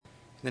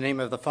In the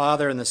name of the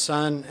Father, and the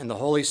Son, and the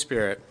Holy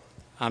Spirit.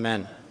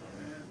 Amen.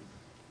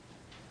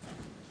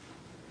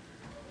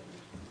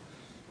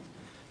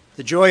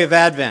 The Joy of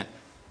Advent,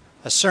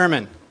 a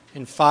sermon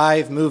in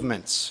 5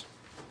 movements.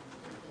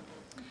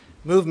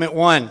 Movement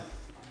 1,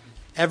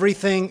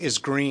 everything is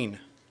green.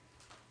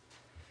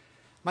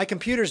 My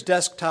computer's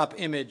desktop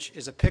image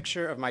is a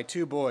picture of my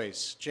 2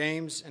 boys,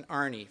 James and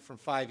Arnie, from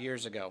 5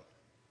 years ago.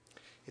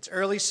 It's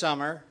early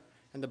summer,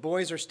 and the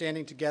boys are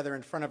standing together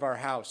in front of our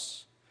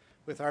house,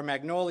 with our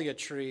magnolia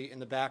tree in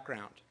the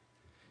background,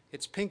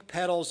 its pink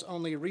petals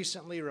only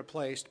recently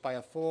replaced by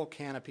a full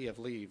canopy of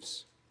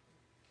leaves.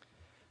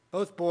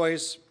 Both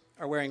boys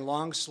are wearing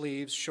long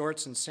sleeves,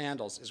 shorts, and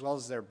sandals, as well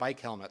as their bike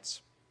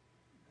helmets.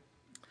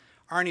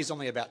 Arnie's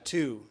only about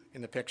 2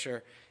 in the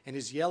picture, and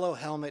his yellow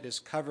helmet is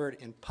covered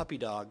in puppy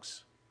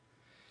dogs.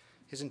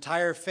 His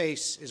entire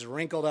face is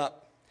wrinkled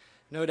up,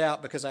 no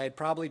doubt because I had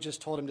probably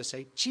just told him to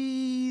say,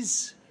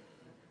 cheese.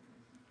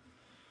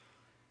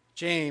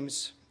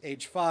 James,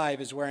 age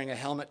 5, is wearing a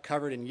helmet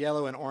covered in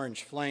yellow and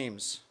orange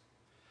flames.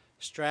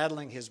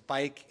 Straddling his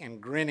bike and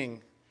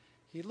grinning,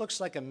 he looks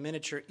like a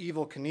miniature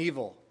Evel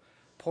Knievel,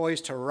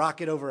 poised to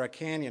rocket over a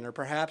canyon or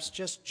perhaps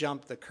just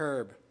jump the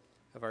curb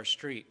of our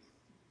street.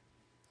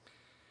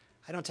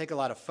 I don't take a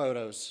lot of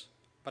photos,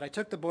 but I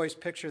took the boys'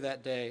 picture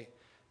that day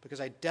because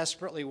I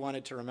desperately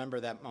wanted to remember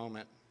that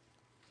moment.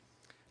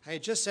 I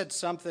had just said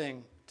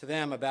something to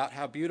them about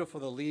how beautiful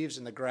the leaves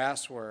and the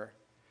grass were,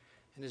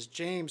 and as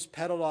James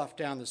pedaled off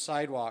down the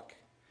sidewalk,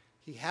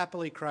 he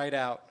happily cried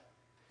out,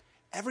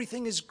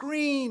 "Everything is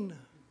green!"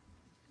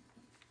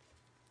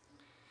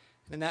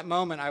 And in that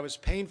moment, I was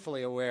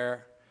painfully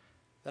aware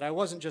that I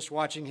wasn't just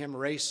watching him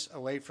race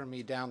away from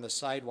me down the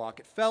sidewalk.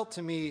 It felt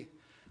to me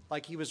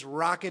like he was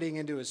rocketing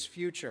into his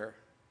future,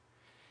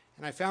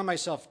 and I found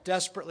myself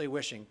desperately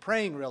wishing,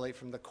 praying really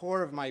from the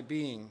core of my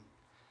being,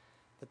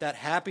 that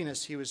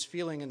happiness he was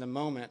feeling in the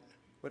moment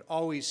would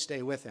always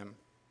stay with him.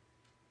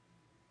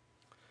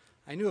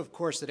 I knew, of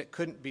course, that it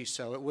couldn't be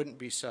so, it wouldn't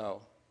be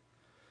so.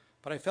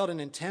 But I felt an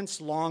intense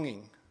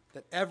longing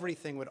that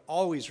everything would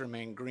always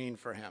remain green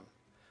for him,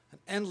 an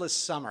endless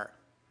summer,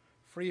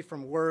 free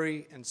from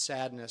worry and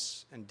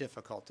sadness and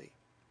difficulty.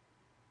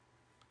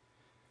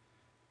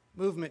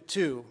 Movement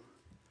 2,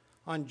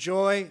 on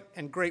joy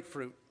and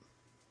grapefruit.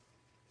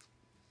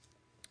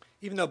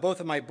 Even though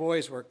both of my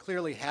boys were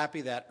clearly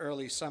happy that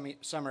early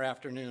summer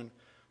afternoon,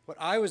 what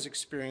I was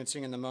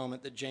experiencing in the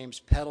moment that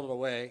James pedaled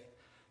away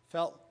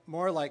felt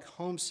more like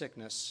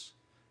homesickness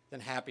than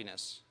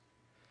happiness.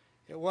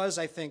 It was,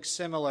 I think,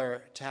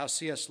 similar to how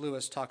C.S.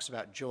 Lewis talks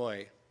about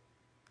joy.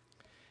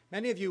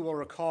 Many of you will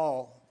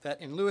recall that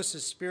in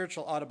Lewis's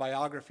spiritual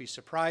autobiography,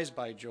 Surprised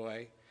by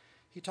Joy,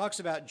 he talks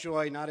about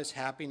joy not as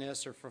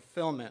happiness or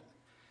fulfillment,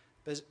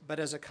 but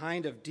as a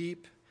kind of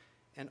deep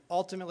and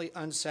ultimately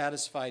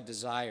unsatisfied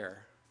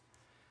desire,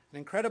 an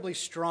incredibly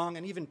strong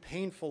and even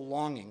painful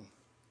longing.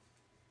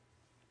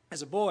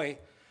 As a boy,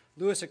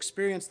 Lewis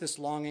experienced this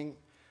longing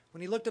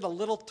when he looked at a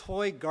little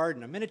toy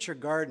garden, a miniature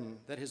garden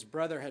that his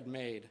brother had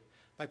made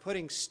by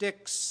putting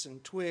sticks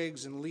and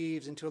twigs and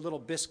leaves into a little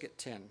biscuit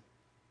tin.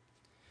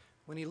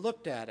 When he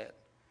looked at it,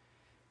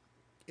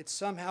 it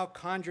somehow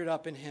conjured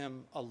up in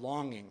him a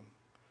longing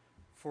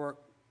for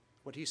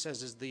what he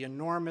says is the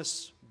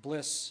enormous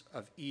bliss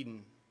of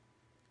Eden.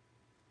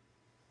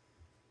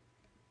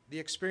 The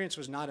experience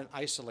was not an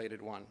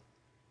isolated one.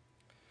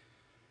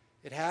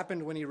 It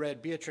happened when he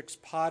read Beatrix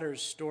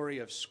Potter's story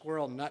of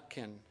Squirrel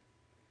Nutkin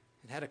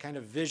and had a kind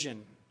of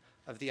vision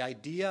of the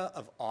idea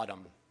of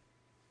autumn.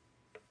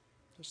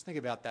 Just think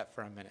about that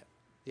for a minute,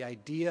 the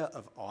idea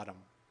of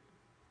autumn.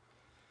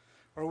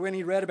 Or when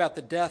he read about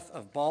the death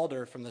of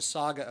Balder from the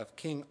saga of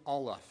King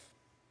Olaf.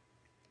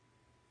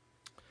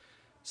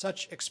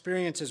 Such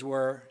experiences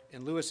were,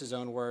 in Lewis's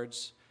own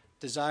words,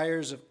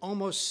 desires of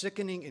almost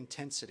sickening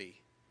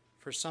intensity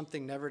for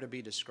something never to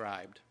be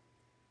described.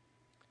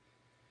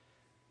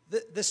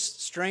 This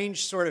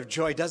strange sort of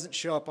joy doesn't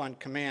show up on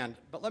command,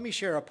 but let me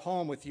share a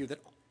poem with you that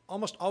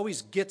almost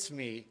always gets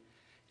me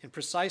in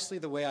precisely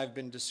the way I've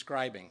been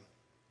describing.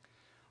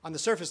 On the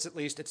surface, at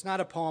least, it's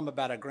not a poem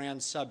about a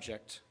grand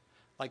subject,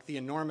 like the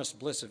enormous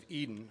bliss of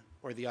Eden,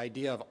 or the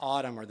idea of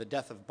autumn, or the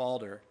death of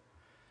Balder,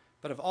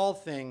 but of all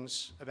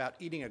things, about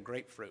eating a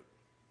grapefruit.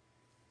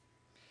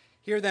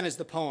 Here then is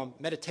the poem,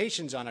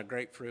 Meditations on a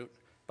Grapefruit,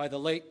 by the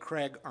late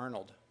Craig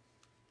Arnold.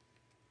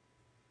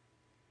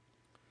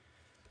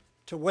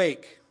 To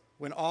wake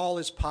when all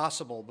is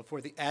possible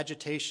before the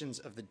agitations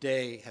of the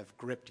day have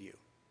gripped you.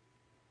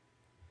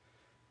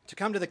 To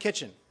come to the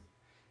kitchen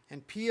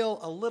and peel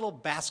a little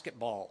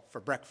basketball for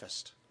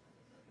breakfast.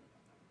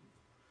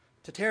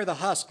 To tear the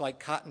husk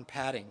like cotton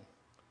padding,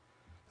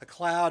 a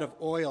cloud of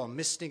oil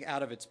misting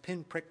out of its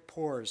pinprick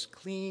pores,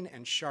 clean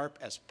and sharp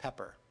as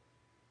pepper.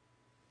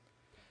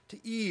 To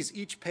ease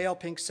each pale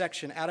pink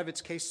section out of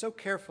its case so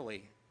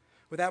carefully,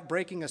 without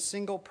breaking a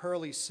single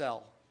pearly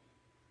cell.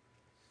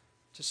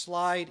 To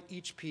slide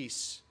each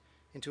piece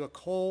into a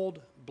cold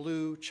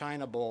blue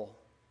china bowl,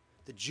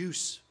 the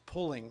juice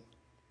pulling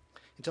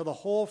until the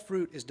whole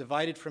fruit is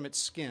divided from its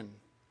skin.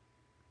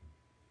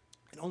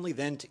 only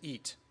then to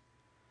eat.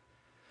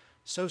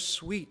 So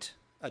sweet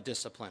a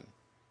discipline,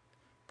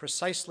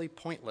 precisely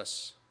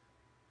pointless,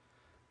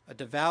 a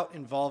devout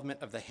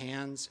involvement of the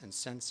hands and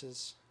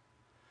senses,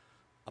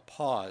 a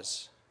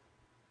pause,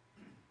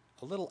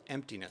 a little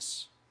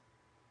emptiness.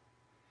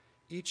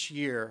 Each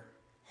year,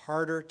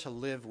 harder to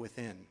live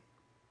within.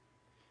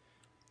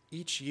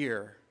 Each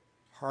year,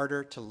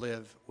 harder to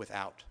live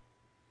without.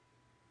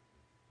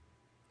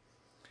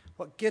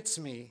 What gets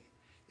me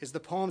is the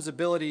poem's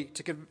ability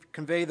to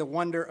convey the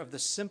wonder of the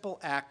simple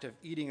act of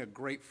eating a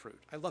grapefruit.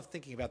 I love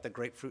thinking about the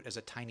grapefruit as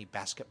a tiny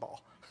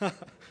basketball.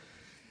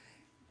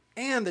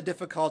 And the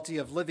difficulty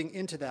of living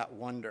into that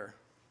wonder.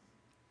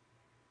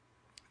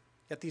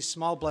 Yet these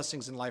small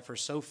blessings in life are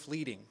so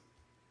fleeting.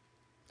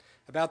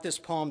 About this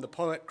poem, the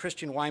poet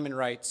Christian Wyman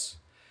writes,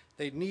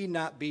 "They need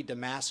not be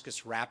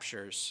Damascus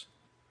raptures,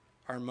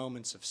 are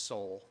moments of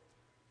soul."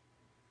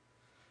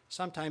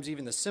 Sometimes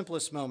even the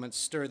simplest moments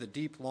stir the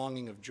deep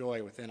longing of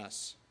joy within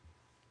us.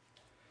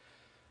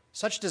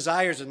 Such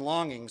desires and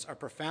longings are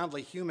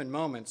profoundly human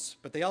moments,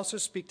 but they also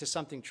speak to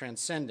something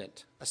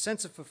transcendent, a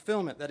sense of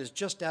fulfillment that is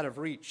just out of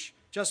reach,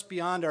 just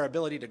beyond our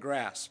ability to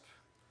grasp.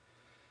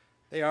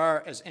 They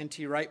are, as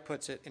N.T. Wright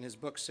puts it in his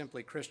book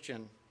Simply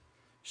Christian,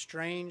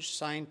 strange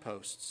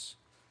signposts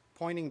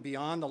pointing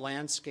beyond the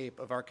landscape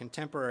of our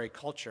contemporary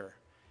culture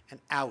and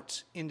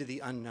out into the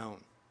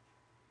unknown.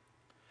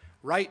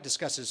 Wright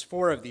discusses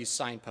 4 of these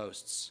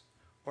signposts,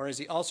 or as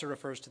he also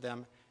refers to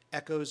them,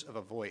 echoes of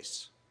a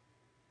voice.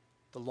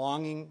 The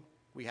longing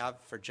we have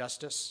for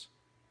justice,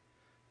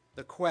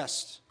 the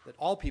quest that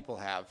all people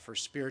have for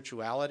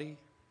spirituality,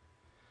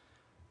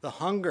 the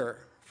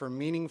hunger for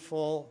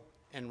meaningful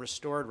and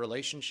restored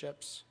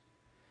relationships,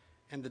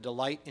 and the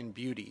delight in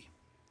beauty,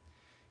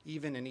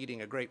 even in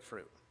eating a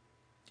grapefruit.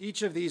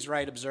 Each of these,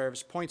 Wright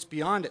observes, points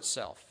beyond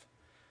itself,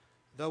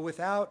 though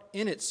without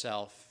in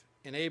itself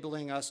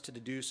enabling us to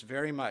deduce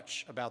very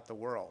much about the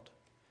world,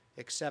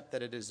 except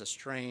that it is a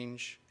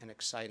strange and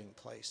exciting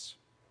place.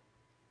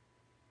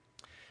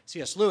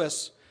 C.S.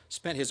 Lewis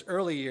spent his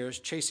early years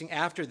chasing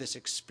after this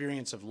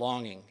experience of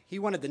longing. He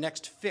wanted the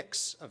next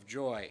fix of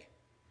joy.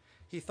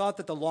 He thought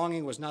that the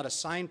longing was not a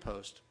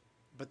signpost,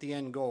 but the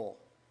end goal.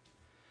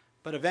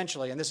 But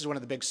eventually, and this is one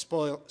of the big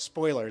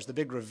spoilers, the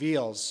big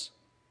reveals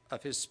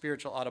of his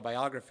spiritual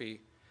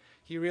autobiography,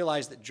 he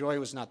realized that joy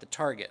was not the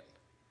target.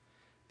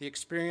 The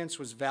experience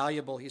was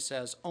valuable, he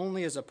says,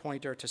 only as a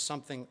pointer to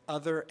something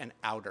other and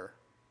outer,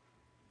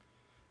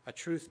 a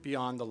truth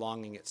beyond the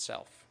longing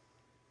itself.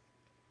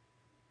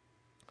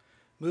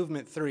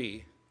 Movement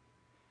 3,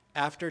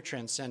 after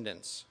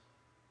transcendence.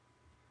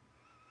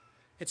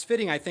 It's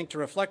fitting, I think, to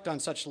reflect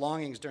on such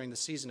longings during the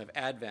season of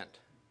Advent.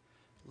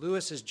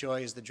 Lewis's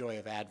joy is the joy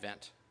of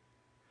Advent.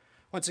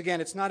 Once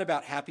again, it's not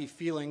about happy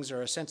feelings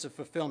or a sense of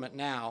fulfillment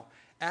now.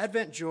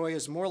 Advent joy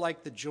is more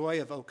like the joy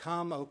of O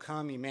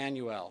come,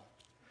 Emmanuel.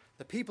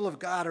 The people of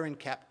God are in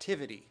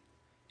captivity,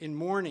 in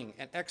mourning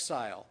and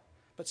exile,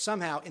 but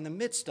somehow in the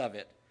midst of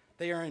it,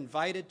 they are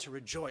invited to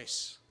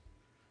rejoice.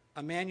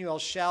 Emmanuel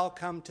shall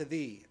come to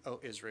thee, O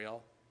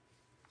Israel.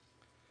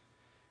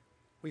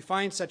 We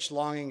find such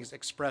longings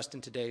expressed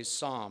in today's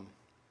psalm.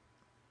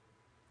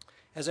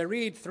 As I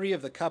read 3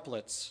 of the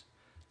couplets,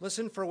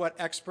 listen for what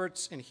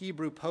experts in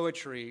Hebrew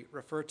poetry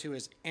refer to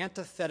as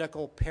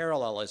antithetical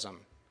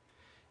parallelism,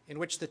 in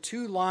which the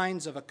 2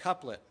 lines of a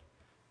couplet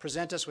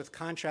present us with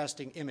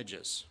contrasting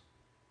images.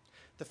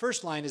 The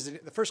first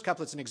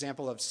couplet's an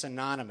example of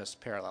synonymous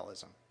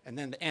parallelism, and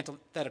then the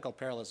antithetical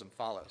parallelism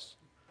follows.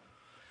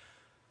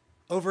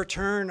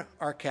 Overturn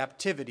our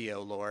captivity,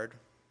 O Lord,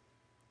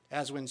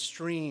 as when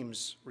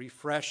streams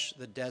refresh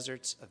the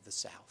deserts of the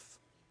south.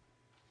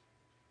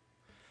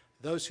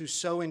 Those who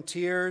sow in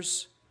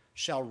tears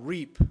shall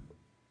reap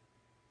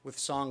with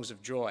songs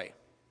of joy.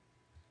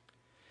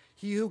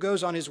 He who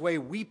goes on his way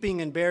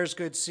weeping and bears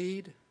good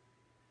seed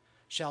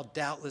shall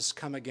doubtless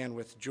come again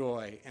with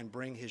joy and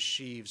bring his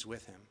sheaves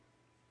with him.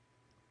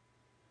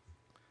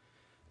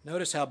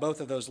 Notice how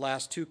both of those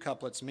last 2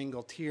 couplets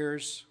mingle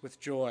tears with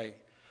joy,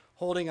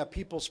 holding a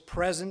people's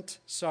present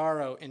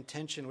sorrow in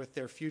tension with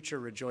their future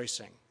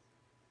rejoicing.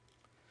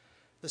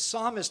 The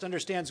psalmist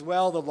understands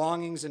well the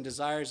longings and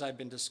desires I've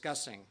been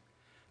discussing,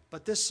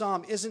 but this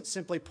psalm isn't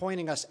simply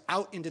pointing us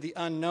out into the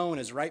unknown,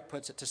 as Wright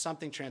puts it, to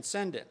something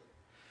transcendent.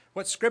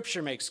 What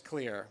Scripture makes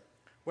clear,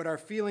 what our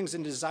feelings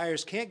and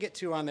desires can't get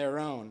to on their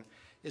own,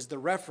 is the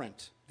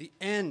referent, the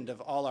end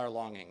of all our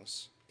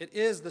longings. It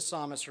is, the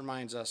psalmist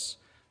reminds us,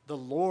 the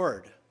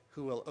Lord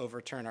who will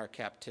overturn our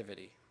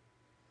captivity,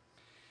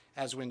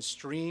 as when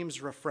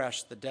streams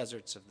refresh the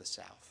deserts of the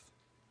south.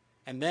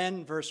 And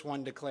then verse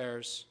 1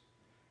 declares,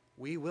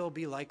 we will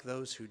be like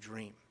those who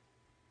dream.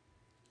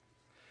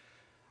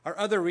 Our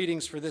other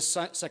readings for this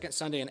second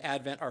Sunday in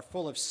Advent are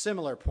full of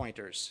similar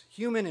pointers,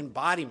 human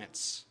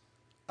embodiments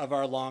of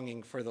our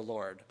longing for the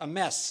Lord,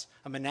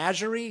 a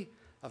menagerie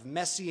of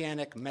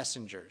messianic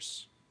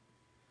messengers.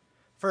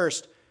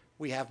 First,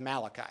 we have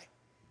Malachi,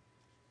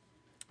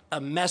 a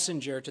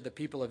messenger to the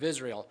people of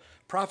Israel,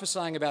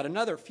 prophesying about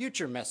another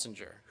future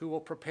messenger who will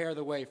prepare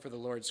the way for the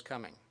Lord's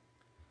coming.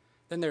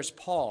 Then there's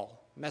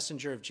Paul,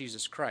 messenger of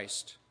Jesus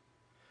Christ,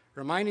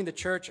 reminding the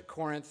church at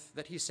Corinth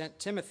that he sent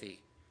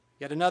Timothy,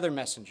 yet another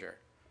messenger,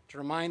 to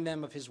remind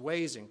them of his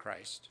ways in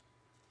Christ.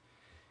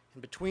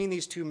 And between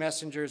these two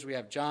messengers, we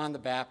have John the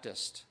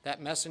Baptist,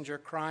 that messenger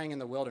crying in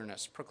the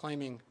wilderness,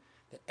 proclaiming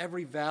that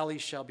every valley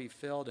shall be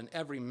filled and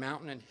every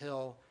mountain and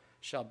hill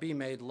shall be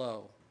made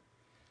low,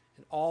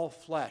 and all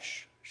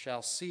flesh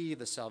shall see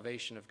the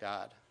salvation of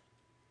God.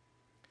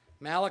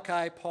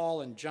 Malachi,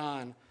 Paul, and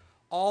John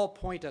all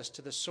point us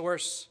to the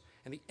source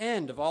and the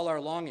end of all our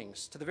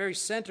longings, to the very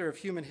center of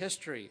human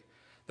history,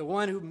 the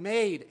one who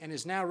made and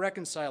is now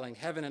reconciling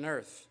heaven and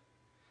earth.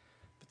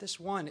 But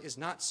this one is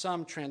not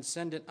some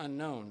transcendent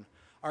unknown.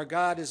 Our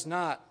God is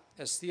not,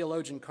 as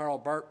theologian Karl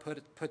Barth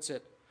puts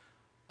it,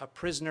 a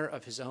prisoner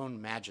of his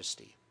own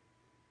majesty.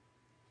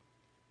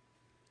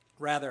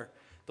 Rather,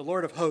 the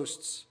Lord of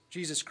hosts,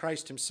 Jesus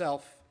Christ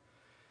himself,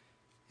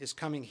 is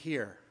coming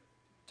here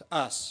to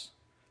us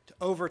to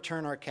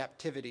overturn our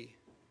captivity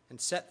and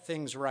set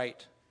things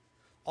right.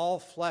 All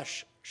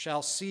flesh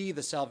shall see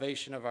the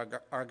salvation of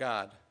our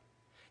God.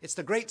 It's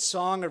the great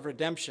song of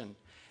redemption,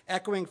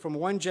 echoing from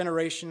one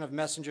generation of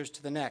messengers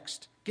to the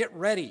next. Get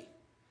ready.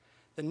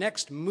 The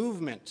next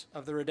movement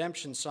of the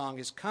redemption song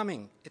is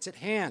coming. It's at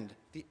hand.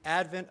 The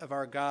advent of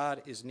our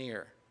God is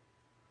near.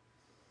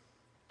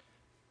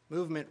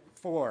 Movement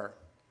 4,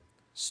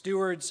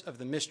 stewards of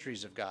the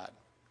mysteries of God.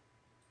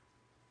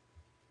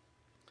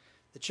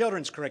 The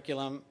children's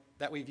curriculum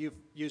that we've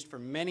used for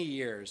many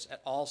years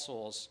at All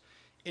Souls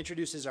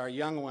introduces our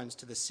young ones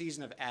to the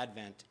season of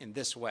Advent in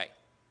this way.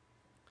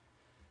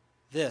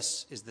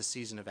 This is the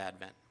season of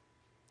Advent,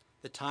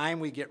 the time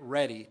we get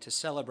ready to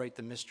celebrate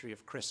the mystery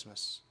of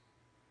Christmas,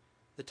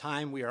 the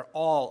time we are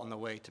all on the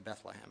way to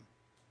Bethlehem.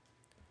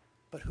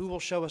 But who will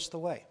show us the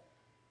way?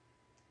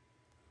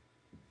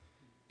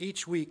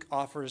 Each week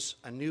offers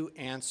a new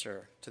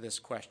answer to this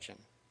question.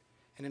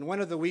 And in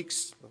one of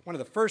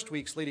the first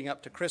weeks leading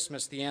up to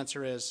Christmas, the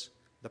answer is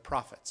the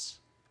prophets.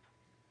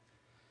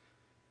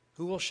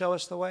 Who will show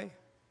us the way?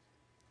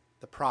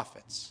 The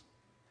prophets.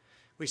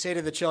 We say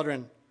to the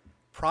children,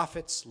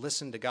 prophets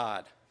listen to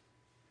God,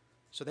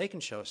 so they can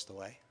show us the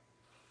way.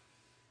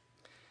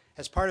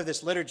 As part of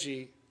this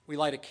liturgy, we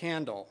light a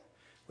candle,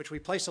 which we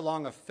place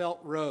along a felt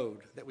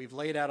road that we've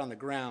laid out on the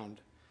ground,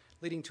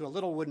 leading to a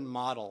little wooden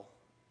model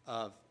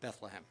of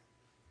Bethlehem.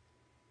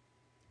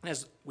 And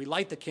as we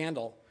light the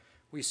candle,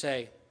 we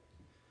say,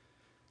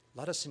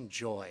 let us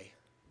enjoy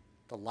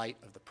the light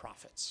of the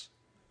prophets.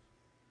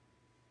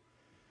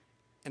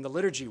 And the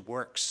liturgy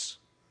works.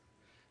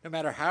 No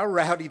matter how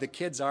rowdy the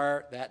kids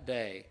are that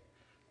day,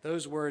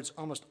 those words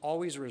almost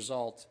always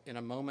result in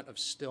a moment of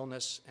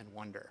stillness and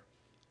wonder.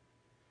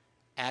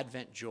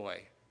 Advent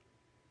joy.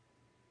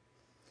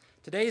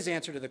 Today's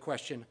answer to the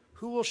question,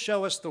 who will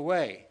show us the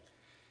way,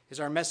 is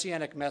our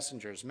messianic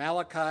messengers,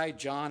 Malachi,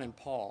 John, and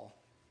Paul.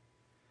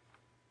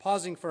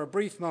 Pausing for a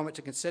brief moment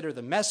to consider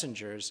the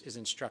messengers is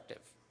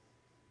instructive.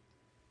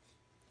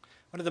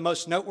 One of the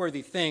most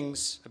noteworthy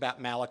things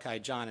about Malachi,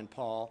 John, and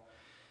Paul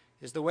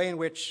is the way in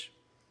which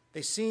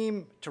they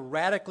seem to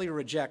radically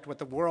reject what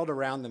the world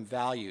around them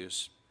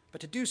values,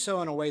 but to do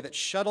so in a way that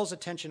shuttles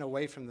attention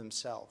away from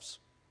themselves.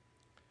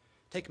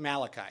 Take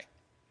Malachi.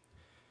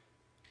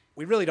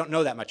 We really don't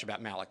know that much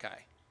about Malachi.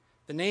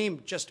 The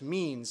name just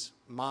means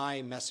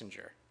my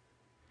messenger.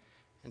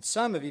 And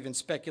some have even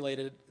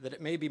speculated that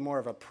it may be more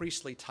of a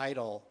priestly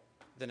title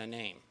than a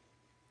name.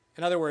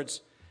 In other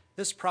words,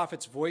 this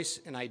prophet's voice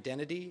and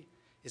identity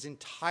is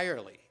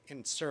entirely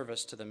in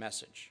service to the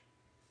message.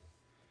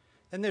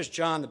 Then there's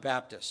John the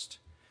Baptist,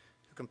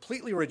 who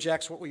completely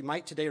rejects what we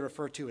might today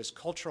refer to as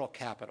cultural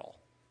capital,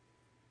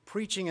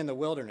 preaching in the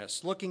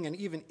wilderness, looking and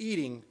even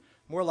eating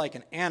more like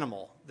an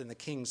animal than the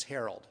king's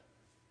herald.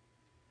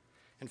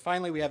 And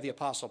finally, we have the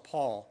Apostle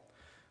Paul,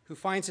 who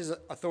finds his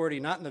authority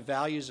not in the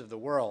values of the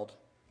world,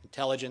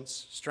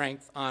 intelligence,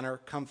 strength, honor,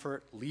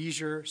 comfort,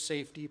 leisure,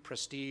 safety,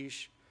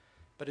 prestige,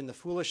 but in the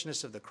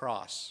foolishness of the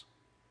cross.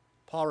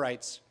 Paul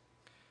writes,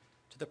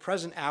 "To the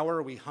present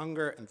hour we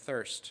hunger and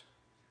thirst.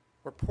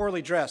 We're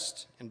poorly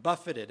dressed and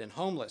buffeted and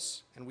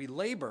homeless, and we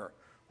labor,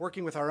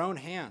 working with our own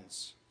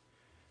hands.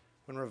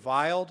 When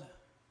reviled,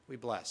 we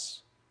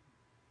bless.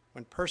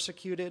 When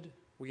persecuted,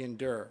 we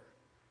endure.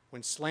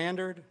 When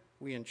slandered,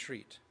 we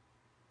entreat.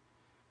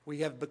 We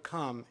have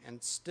become,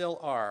 and still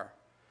are,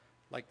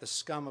 like the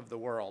scum of the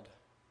world,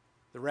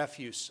 the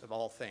refuse of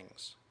all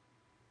things."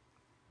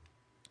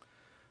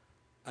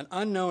 An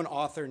unknown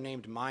author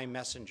named My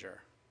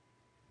Messenger,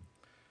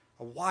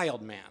 a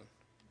wild man,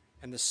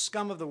 and the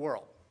scum of the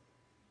world.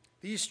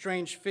 These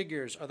strange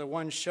figures are the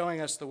ones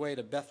showing us the way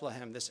to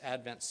Bethlehem this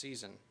Advent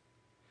season.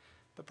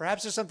 But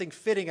perhaps there's something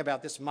fitting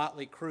about this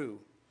motley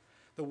crew.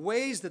 The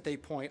ways that they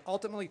point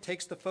ultimately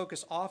takes the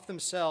focus off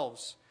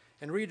themselves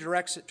and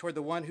redirects it toward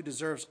the one who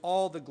deserves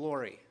all the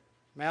glory.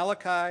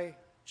 Malachi,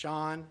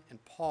 John,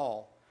 and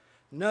Paul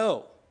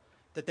know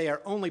that they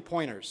are only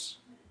pointers.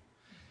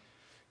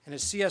 And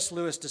as C.S.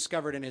 Lewis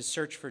discovered in his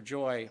Search for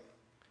Joy,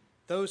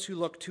 those who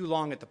look too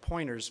long at the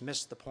pointers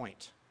miss the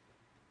point.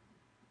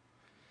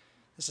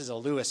 This is a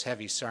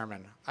Lewis-heavy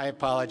sermon. I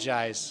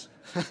apologize.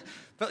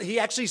 But he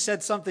actually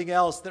said something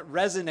else that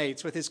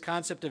resonates with his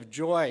concept of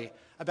joy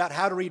about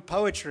how to read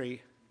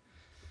poetry.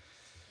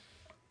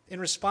 In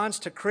response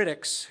to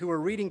critics who were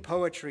reading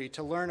poetry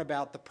to learn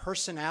about the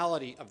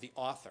personality of the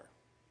author,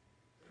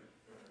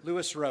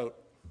 Lewis wrote,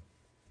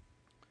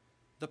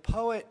 "The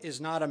poet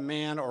is not a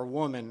man or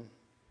woman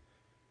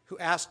who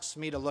asks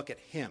me to look at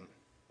him.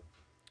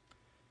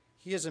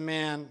 He is a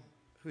man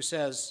who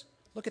says,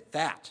 'Look at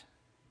that,'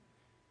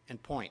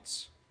 and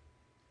points.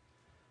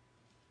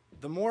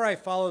 The more I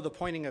follow the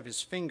pointing of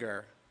his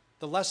finger,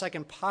 the less I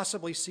can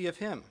possibly see of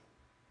him.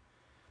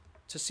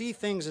 To see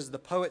things as the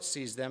poet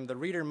sees them, the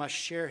reader must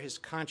share his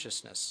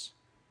consciousness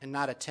and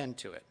not attend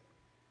to it.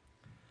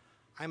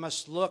 I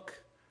must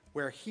look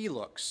where he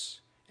looks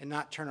and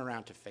not turn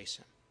around to face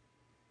him."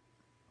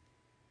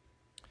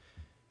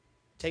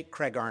 Take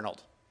Craig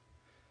Arnold,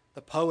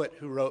 the poet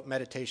who wrote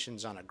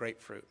Meditations on a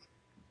Grapefruit.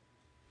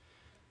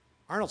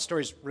 Arnold's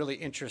story is really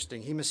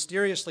interesting. He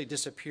mysteriously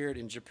disappeared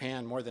in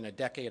Japan more than a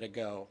decade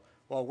ago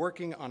while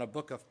working on a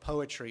book of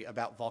poetry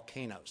about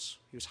volcanoes.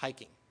 He was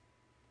hiking.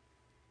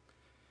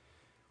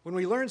 When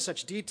we learn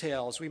such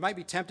details, we might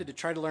be tempted to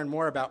try to learn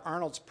more about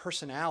Arnold's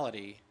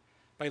personality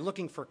by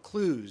looking for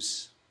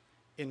clues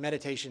in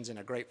Meditations in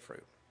a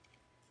Grapefruit.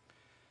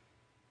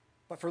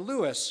 But for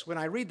Lewis, when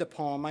I read the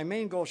poem, my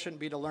main goal shouldn't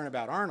be to learn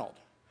about Arnold.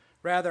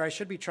 Rather, I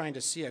should be trying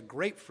to see a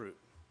grapefruit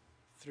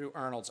through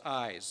Arnold's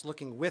eyes,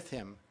 looking with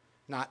him,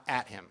 not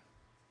at him.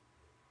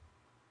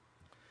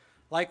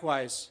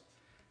 Likewise,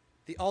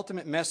 the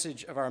ultimate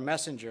message of our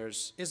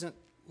messengers isn't,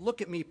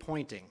 "Look at me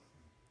pointing."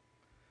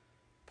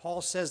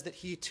 Paul says that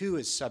he too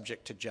is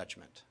subject to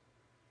judgment.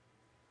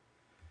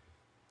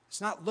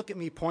 It's not, "Look at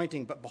me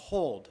pointing," but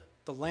 "Behold,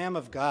 the Lamb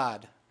of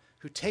God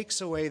who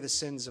takes away the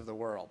sins of the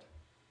world."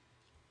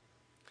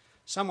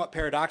 Somewhat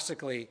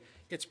paradoxically,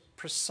 it's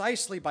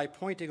precisely by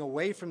pointing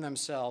away from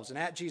themselves and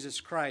at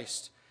Jesus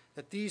Christ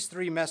that these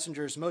three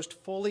messengers most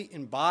fully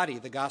embody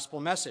the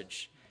gospel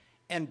message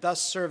and thus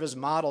serve as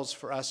models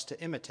for us to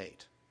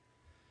imitate.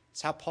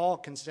 It's how Paul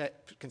can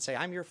say,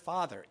 "I'm your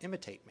father,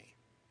 imitate me."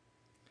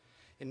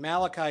 In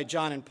Malachi,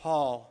 John, and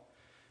Paul,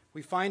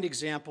 we find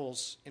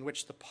examples in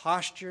which the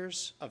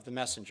postures of the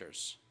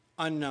messengers,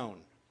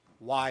 unknown,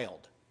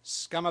 wild,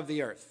 scum of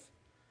the earth,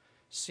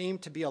 seem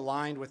to be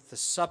aligned with the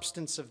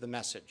substance of the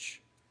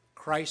message,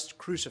 Christ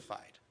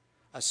crucified,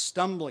 a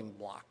stumbling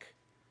block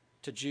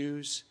to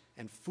Jews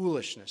and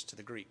foolishness to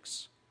the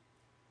Greeks.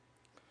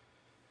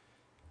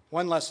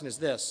 One lesson is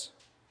this: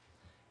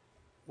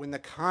 when the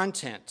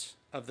content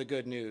of the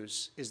good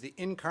news is the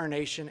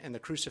incarnation and the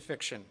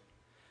crucifixion,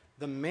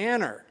 the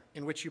manner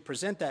in which you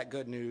present that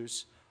good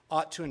news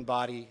ought to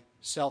embody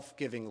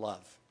self-giving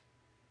love.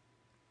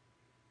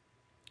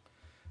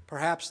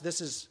 Perhaps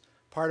this is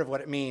part of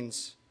what it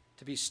means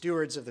to be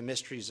stewards of the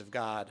mysteries of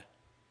God,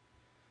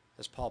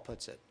 as Paul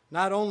puts it.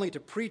 Not only to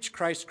preach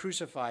Christ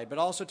crucified, but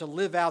also to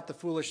live out the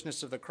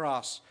foolishness of the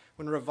cross.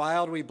 When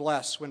reviled, we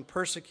bless. When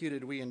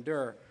persecuted, we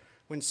endure.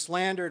 When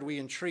slandered, we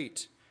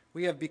entreat.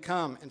 We have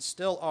become, and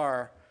still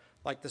are,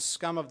 like the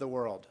scum of the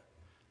world,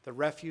 the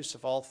refuse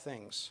of all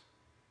things.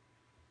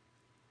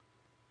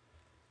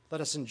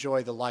 Let us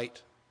enjoy the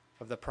light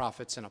of the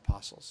prophets and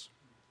apostles.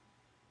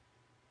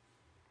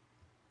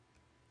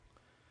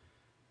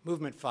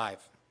 Movement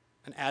 5,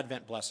 an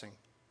Advent blessing.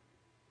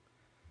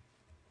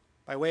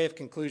 By way of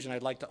conclusion,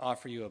 I'd like to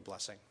offer you a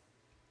blessing.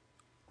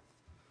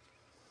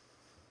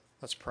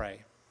 Let's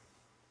pray.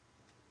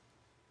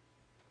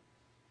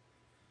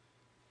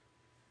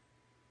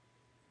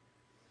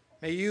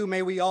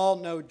 May we all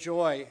know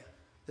joy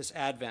this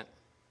Advent,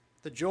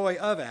 the joy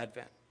of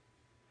Advent.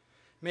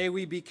 May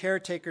we be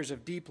caretakers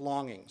of deep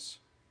longings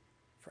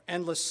for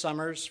endless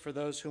summers for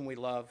those whom we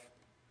love,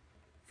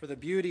 for the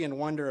beauty and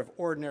wonder of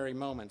ordinary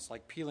moments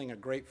like peeling a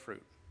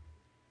grapefruit.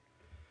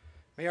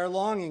 May our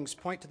longings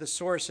point to the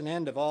source and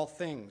end of all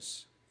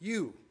things,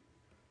 you,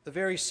 the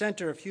very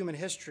center of human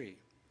history,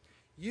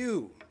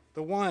 you,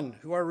 the one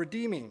who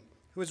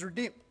is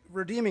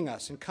redeeming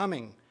us and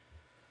coming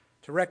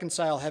to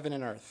reconcile heaven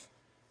and earth.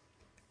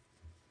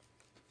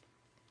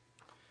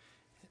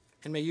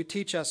 And may you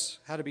teach us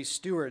how to be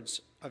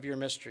stewards of your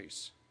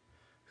mysteries,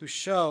 who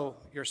show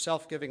your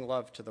self-giving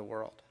love to the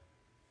world.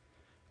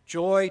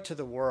 Joy to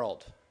the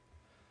world.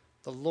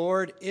 The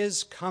Lord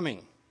is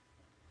coming.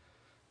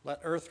 Let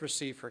earth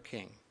receive her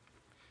King.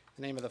 In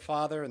the name of the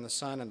Father, and the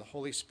Son, and the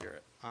Holy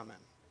Spirit. Amen.